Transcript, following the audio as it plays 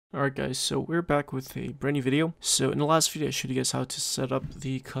Alright guys, so we're back with a brand new video. So in the last video I showed you guys how to set up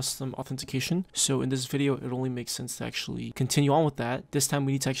the custom authentication. So in this video it only makes sense to actually continue on with that. This time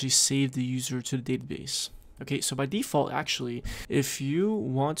we need to actually save the user to the database. Okay, so by default actually, if you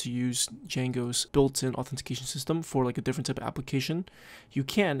want to use Django's built-in authentication system for like a different type of application, you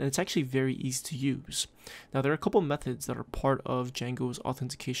can, and it's actually very easy to use. Now there are a couple methods that are part of Django's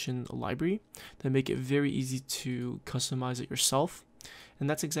authentication library that make it very easy to customize it yourself. And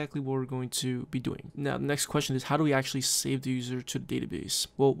that's exactly what we're going to be doing. Now, the next question is, how do we actually save the user to the database?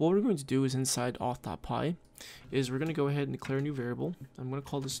 Well, what we're going to do is inside auth.py is we're going to go ahead and declare a new variable. I'm going to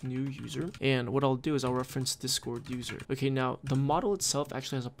call this new user. And what I'll do is I'll reference Discord user. Okay, now the model itself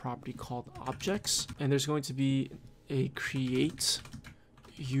actually has a property called objects. And there's going to be a create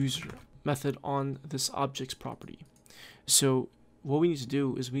user method on this objects property. So what we need to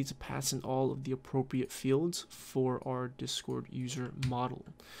do is we need to pass in all of the appropriate fields for our Discord user model.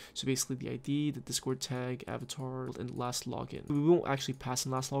 So basically the ID, the Discord tag, avatar, and last login. We won't actually pass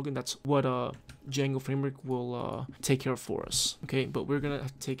in last login. That's what Django framework will take care of for us. Okay, but we're gonna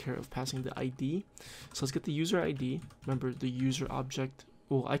take care of passing the ID. So let's get the user ID. Remember the user object.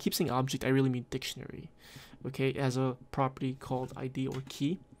 Well, I keep saying object. I really mean dictionary. Okay, it has a property called ID or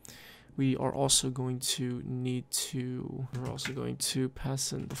key. We are also going to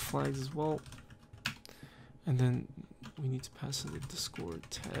pass in the flags as well. And then we need to pass in the Discord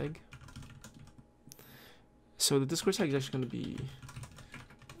tag. So the Discord tag is actually going to be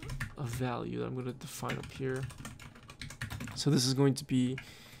a value that I'm going to define up here. So this is going to be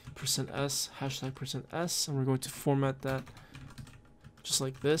 %s, hashtag %s, and we're going to format that just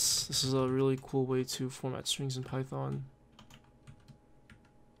like this. This is a really cool way to format strings in Python.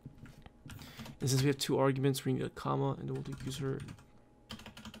 And since we have two arguments, we need a comma, and then we'll do user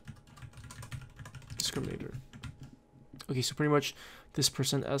discriminator. Okay, so pretty much this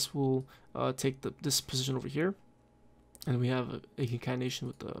 %s will take this position over here, and we have a concatenation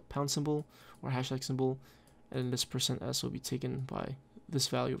with the pound symbol or hashtag symbol, and this %s will be taken by this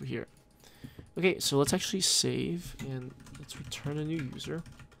value over here. Okay, so let's actually save, and let's return a new user.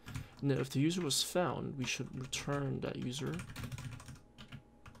 Now, if the user was found, we should return that user.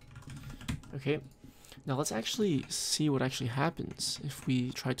 Okay, now let's actually see what actually happens if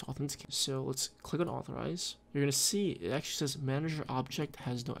we try to authenticate. So let's click on authorize. You're gonna see it actually says manager object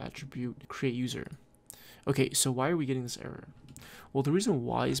has no attribute create user. Okay, so why are we getting this error? Well, the reason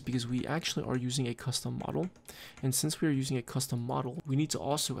why is because we actually are using a custom model, and since we are using a custom model, we need to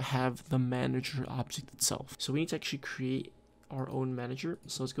also have the manager object itself. So we need to actually create our own manager.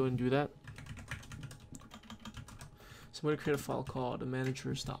 So let's go ahead and do that. So I'm going to create a file called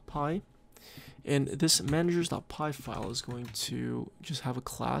managers.py. And this managers.py file is going to just have a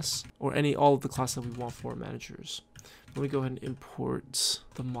class, or all of the class that we want for our managers. Let me go ahead and import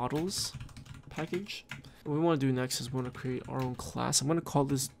the models package. What we want to do next is we want to create our own class. I'm going to call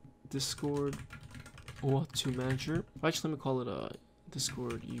this Discord OAuth2 manager. Actually, let me call it a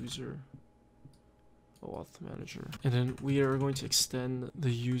Discord user OAuth manager. And then we are going to extend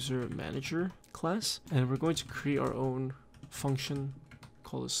the user manager class, and we're going to create our own function.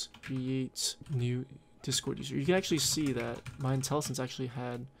 Call this create new Discord user. You can actually see that my IntelliSense actually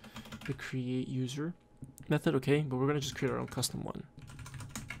had the create user method, okay, but we're gonna just create our own custom one.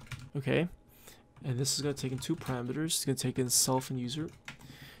 Okay, and this is gonna take in two parameters. It's gonna take in self and user,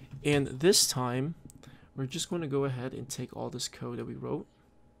 and this time we're just going to go ahead and take all this code that we wrote,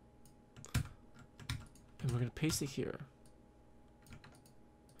 and we're gonna paste it here.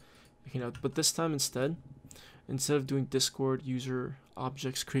 Okay, now, but this time instead of doing Discord user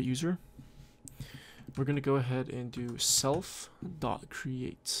objects create user, we're going to go ahead and do self.create.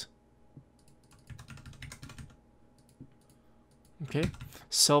 Okay,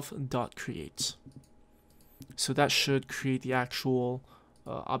 self.create. So that should create the actual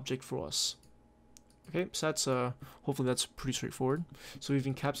object for us. Okay, so that's hopefully that's pretty straightforward. So we've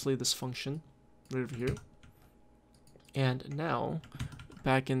encapsulated this function right over here. And now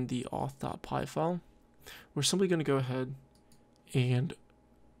back in the auth.py file, we're simply going to go ahead and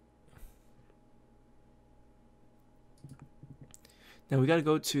now we got to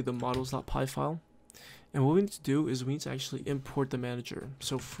go to the models.py file, and what we need to do is we need to actually import the manager.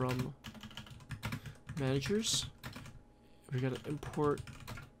 So from managers, we got to import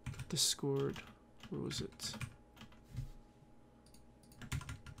Discord, where was it?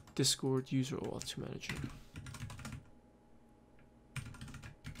 Discord user OAuth2 manager.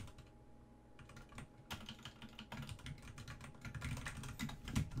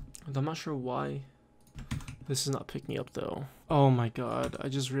 I'm not sure why This is not picking up though. Oh my god, I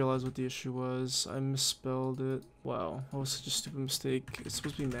just realized what the issue was. I misspelled it. Wow, that was such a stupid mistake. It's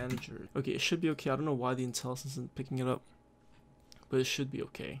supposed to be manager. Okay, it should be okay. I don't know why the IntelliSense isn't picking it up, but it should be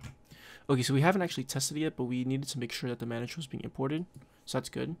okay. Okay, so we haven't actually tested it yet, but we needed to make sure that the manager was being imported. So that's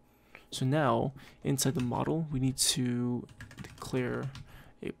good. So now, inside the model, we need to declare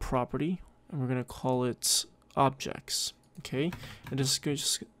a property, and we're going to call it objects. Okay, and this is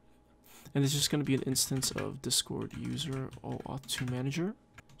going to be an instance of Discord user OAuth2 manager,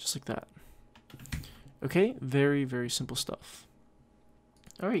 just like that. Okay, very, very simple stuff.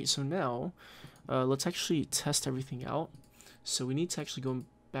 All right, so now let's actually test everything out. So we need to actually go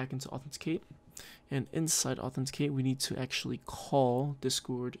back into authenticate, and inside authenticate we need to actually call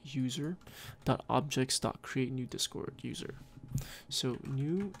Discord user .objects.create new Discord user. So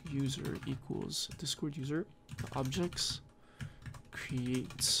new user equals Discord user objects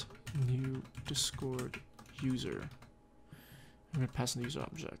create new Discord user. I'm going to pass in the user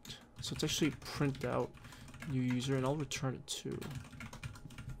object. So it's actually print out new user, and I'll return it too.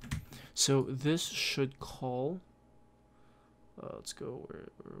 So this should call, let's go, where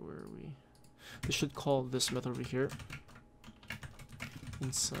are we? This should call this method over here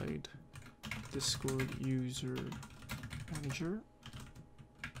inside Discord user manager.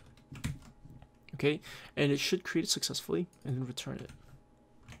 Okay, and it should create it successfully and then return it.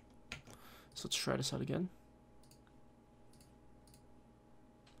 So let's try this out again.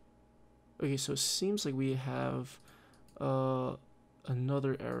 Okay, so it seems like we have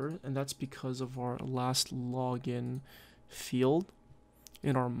another error, and that's because of our last login field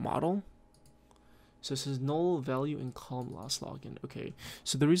in our model. So it says null value in column last login. Okay,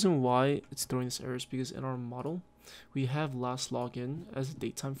 so the reason why it's throwing this error is because in our model we have last login as a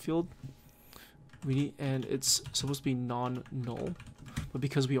datetime field. And it's supposed to be non-null, but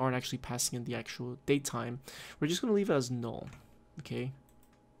because we aren't actually passing in the actual datetime, we're just going to leave it as null. Okay.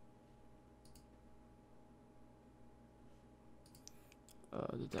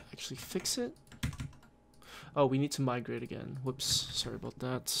 Did that actually fix it? Oh, we need to migrate again. Whoops, sorry about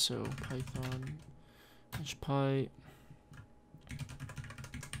that. So Python -py.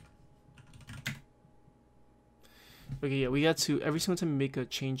 Okay, yeah, we got to, every single time you make a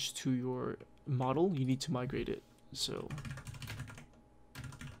change to your model, you need to migrate it. So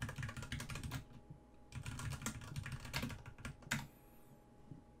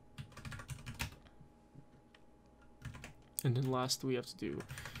and then last we have to do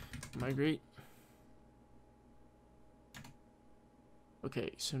migrate.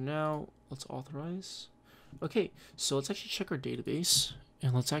 Okay, so now let's authorize. Okay, so let's actually check our database,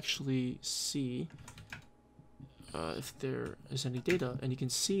 and let's actually see if there is any data. And you can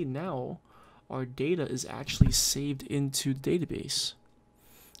see now our data is actually saved into the database.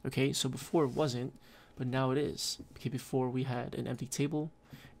 Okay, so before it wasn't, but now it is. Okay, before we had an empty table,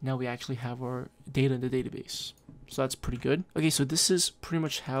 now we actually have our data in the database. So that's pretty good. Okay, so this is pretty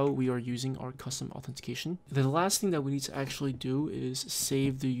much how we are using our custom authentication. The last thing that we need to actually do is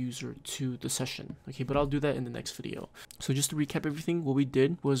save the user to the session. Okay, but I'll do that in the next video. So just to recap everything, what we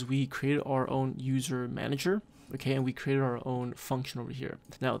did was we created our own user manager. Okay, and we created our own function over here.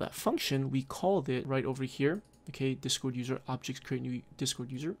 Now that function, we called it right over here. Okay, Discord user objects create new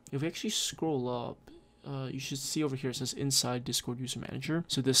Discord user. If we actually scroll up, you should see over here it says inside Discord user manager.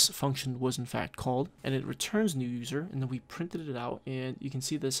 So this function was in fact called, and it returns new user, and then we printed it out, and you can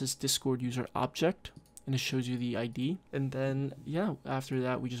see this is Discord user object, and it shows you the ID. And then yeah, after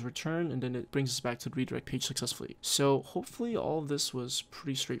that we just return, and then it brings us back to the redirect page successfully. So hopefully all of this was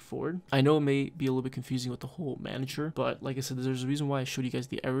pretty straightforward. I know it may be a little bit confusing with the whole manager, but like I said, there's a reason why I showed you guys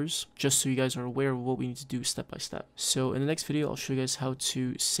the errors, just so you guys are aware of what we need to do step by step. So in the next video, I'll show you guys how to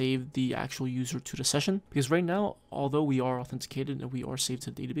save the actual user to the session, because right now, although we are authenticated and we are saved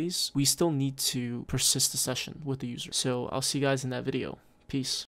to the database, we still need to persist the session with the user. So I'll see you guys in that video. Peace.